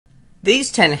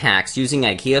These 10 hacks using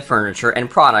IKEA furniture and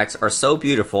products are so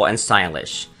beautiful and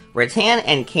stylish. Rattan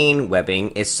and cane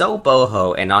webbing is so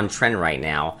boho and on trend right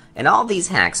now, and all these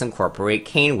hacks incorporate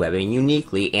cane webbing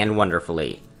uniquely and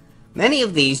wonderfully. Many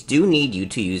of these do need you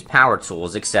to use power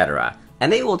tools, etc.,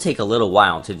 and they will take a little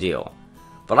while to do.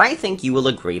 But I think you will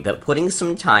agree that putting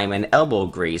some time and elbow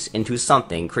grease into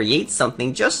something creates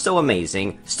something just so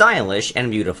amazing, stylish, and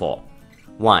beautiful.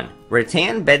 1.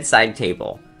 Rattan bedside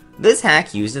table. This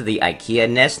hack uses the IKEA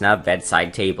Nesna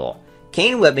bedside table.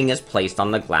 Cane webbing is placed on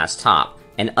the glass top,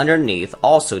 and underneath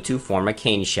also to form a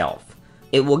cane shelf.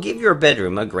 It will give your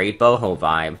bedroom a great boho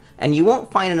vibe, and you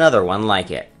won't find another one like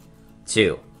it.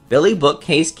 2. Billy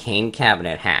Bookcase Cane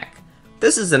Cabinet Hack.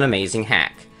 This is an amazing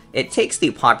hack. It takes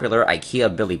the popular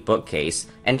IKEA Billy bookcase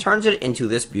and turns it into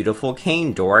this beautiful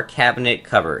cane door cabinet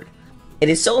cupboard. It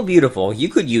is so beautiful you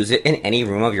could use it in any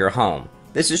room of your home.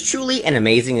 This is truly an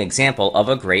amazing example of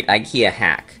a great IKEA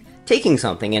hack, taking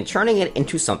something and turning it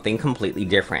into something completely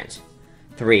different.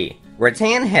 3.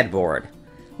 Rattan Headboard.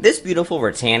 This beautiful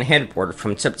rattan headboard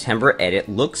from September Edit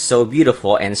looks so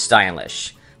beautiful and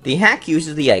stylish. The hack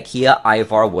uses the IKEA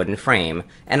Ivar wooden frame,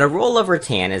 and a roll of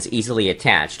rattan is easily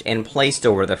attached and placed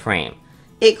over the frame.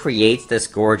 It creates this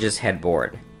gorgeous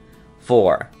headboard.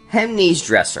 4. Hemknees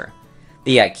Dresser.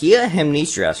 The IKEA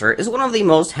Hemknees Dresser is one of the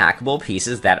most hackable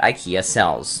pieces that IKEA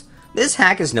sells. This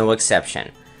hack is no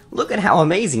exception. Look at how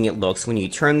amazing it looks when you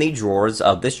turn the drawers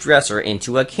of this dresser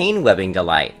into a cane webbing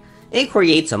delight. It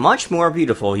creates a much more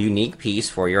beautiful, unique piece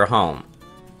for your home.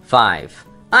 5.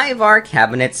 Ivar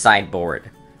Cabinet Sideboard.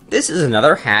 This is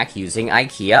another hack using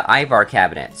IKEA Ivar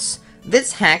cabinets.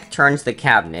 This hack turns the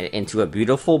cabinet into a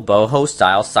beautiful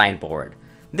boho-style sideboard.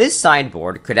 This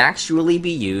sideboard could actually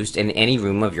be used in any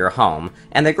room of your home,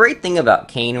 and the great thing about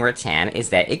cane rattan is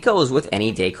that it goes with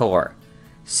any decor.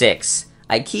 6.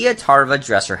 IKEA Tarva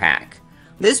Dresser Hack.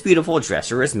 This beautiful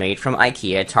dresser is made from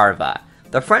IKEA Tarva.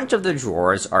 The front of the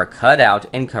drawers are cut out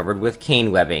and covered with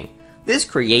cane webbing. This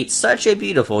creates such a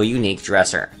beautiful, unique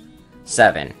dresser.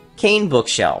 7. Cane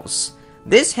Bookshelves.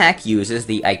 This hack uses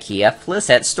the IKEA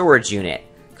Flisette storage unit.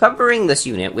 Covering this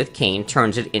unit with cane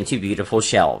turns it into beautiful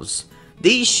shelves.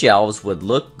 These shelves would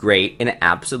look great in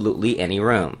absolutely any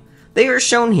room. They are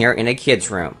shown here in a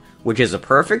kid's room, which is a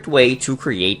perfect way to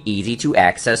create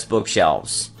easy-to-access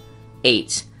bookshelves.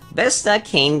 8. Besta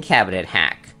Cane Cabinet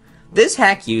Hack. This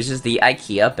hack uses the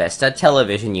IKEA Besta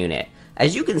television unit.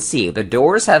 As you can see, the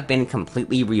doors have been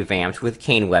completely revamped with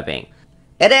cane webbing.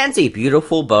 It adds a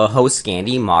beautiful boho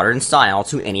Scandi modern style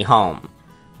to any home.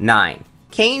 9.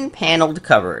 Cane Paneled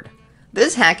Cupboard.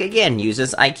 This hack again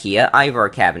uses IKEA Ivar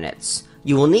cabinets.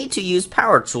 You will need to use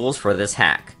power tools for this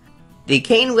hack. The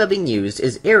cane webbing used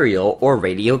is aerial or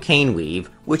radial cane weave,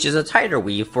 which is a tighter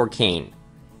weave for cane.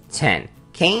 10.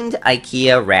 Caned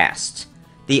IKEA Rast.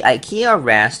 The IKEA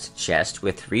Rast chest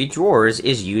with 3 drawers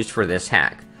is used for this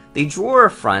hack. The drawer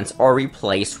fronts are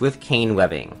replaced with cane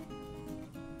webbing.